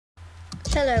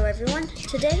Hello everyone,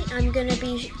 today I'm going to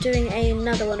be doing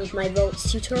another one of my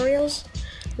Voltz tutorials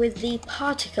with the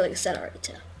Particle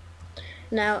Accelerator.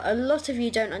 Now a lot of you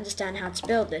don't understand how to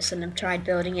build this and have tried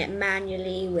building it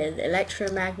manually with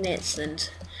electromagnets and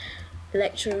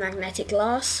electromagnetic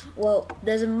glass. Well,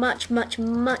 there's a much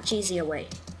easier way.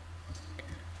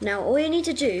 Now all you need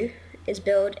to do is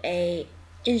build a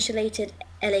insulated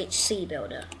LHC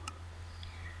builder.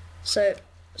 So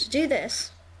to do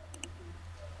this,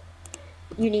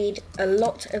 you need a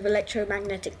lot of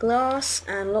electromagnetic glass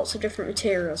and lots of different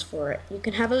materials for it. You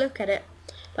can have a look at it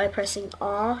by pressing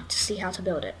R to see how to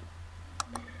build it.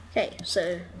 Okay,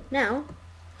 so now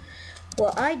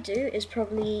what I do is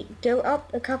probably go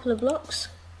up a couple of blocks,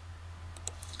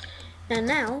 and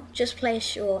now just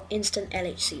place your instant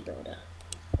LHC builder.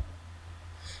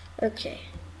 Okay,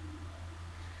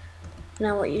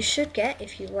 now what you should get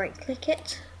if you right click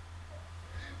it,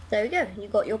 there we go, you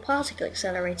got your particle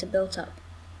accelerator built up.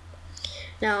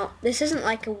 Now this isn't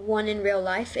like a one in real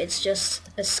life, it's just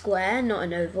a square, not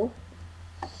an oval.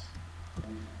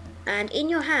 And in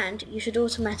your hand you should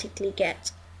automatically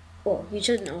get, or you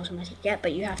shouldn't automatically get,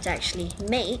 but you have to actually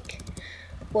make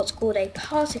what's called a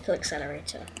particle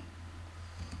accelerator.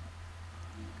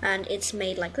 And it's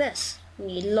made like this. You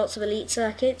need lots of elite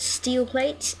circuits, steel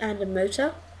plates and a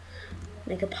motor.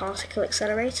 Make a particle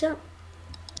accelerator.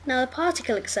 Now the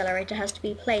particle accelerator has to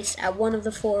be placed at one of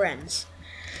the four ends.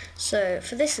 So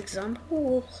for this example,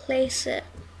 we'll place it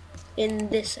in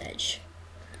this edge,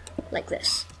 like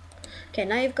this. Okay,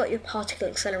 now you've got your particle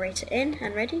accelerator in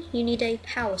and ready, you need a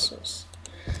power source.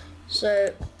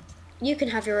 So you can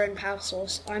have your own power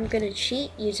source. I'm going to cheat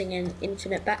using an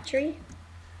infinite battery.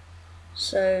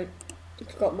 So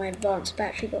I've got my advanced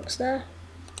battery box there.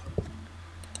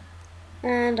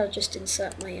 And I'll just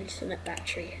insert my infinite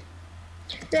battery.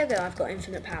 There we go, I've got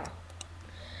infinite power.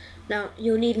 Now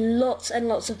you'll need lots and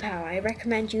lots of power. I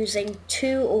recommend using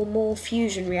 2 or more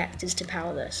fusion reactors to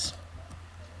power this.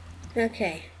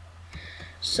 Okay,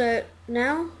 so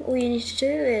now all you need to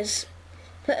do is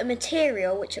put a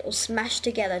material which it will smash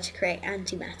together to create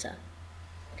antimatter.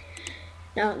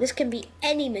 Now this can be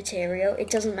any material, it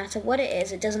doesn't matter what it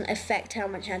is, it doesn't affect how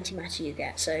much antimatter you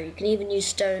get, so you can even use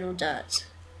stone or dirt.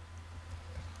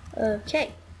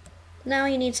 Okay, now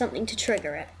you need something to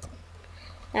trigger it.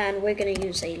 And we're going to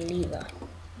use a lever,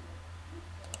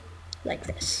 like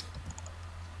this.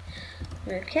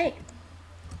 Okay,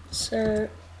 so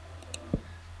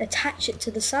attach it to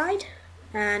the side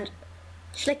and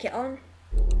flick it on,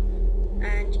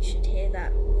 and you should hear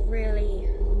that really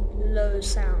low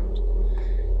sound.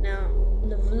 Now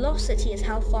the velocity is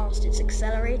how fast it's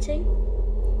accelerating.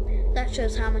 That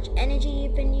shows how much energy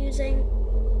you've been using.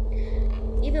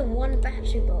 Even one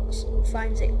battery box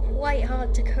finds it quite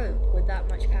hard to cope with that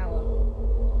much power.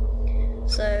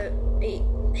 So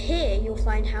here you'll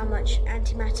find how much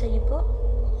antimatter you've got.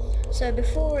 So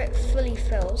before it fully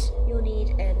fills, you'll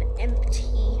need an empty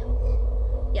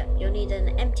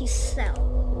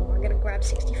cell. I'm going to grab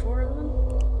 64 of them,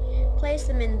 place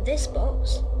them in this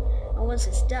box, and once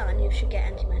it's done you should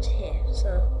get antimatter here.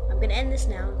 So I'm going to end this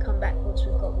now and come back once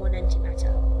we've got one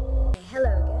antimatter. Okay,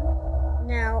 hello again.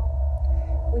 Now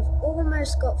we've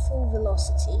almost got full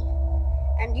velocity,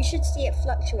 and you should see it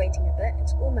fluctuating a bit.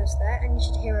 It's almost there, and you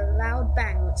should hear a loud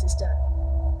bang once it's done.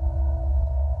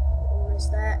 Almost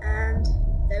there, and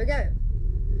there we go.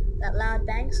 That loud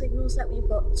bang signals that we've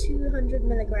got 200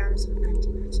 milligrams of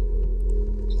antimatter.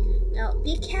 Now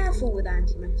be careful with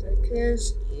antimatter,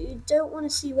 because you don't want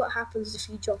to see what happens if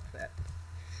you drop it.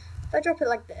 If I drop it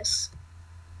like this,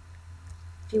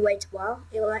 if you wait a while,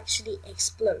 it will actually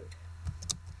explode.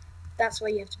 That's why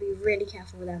you have to be really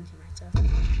careful with antimatter.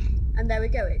 And there we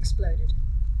go, it exploded.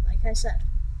 Like I said.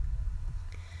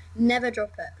 Never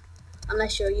drop it,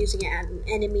 unless you're using it at an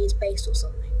enemy's base or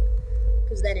something,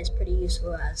 because then it's pretty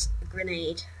useful as a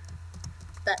grenade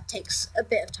that takes a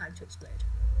bit of time to explode.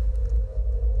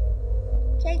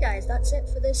 Okay guys, that's it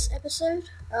for this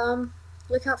episode.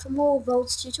 Look out for more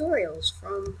Voltz tutorials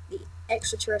from the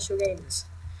extraterrestrial gamers.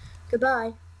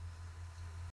 Goodbye.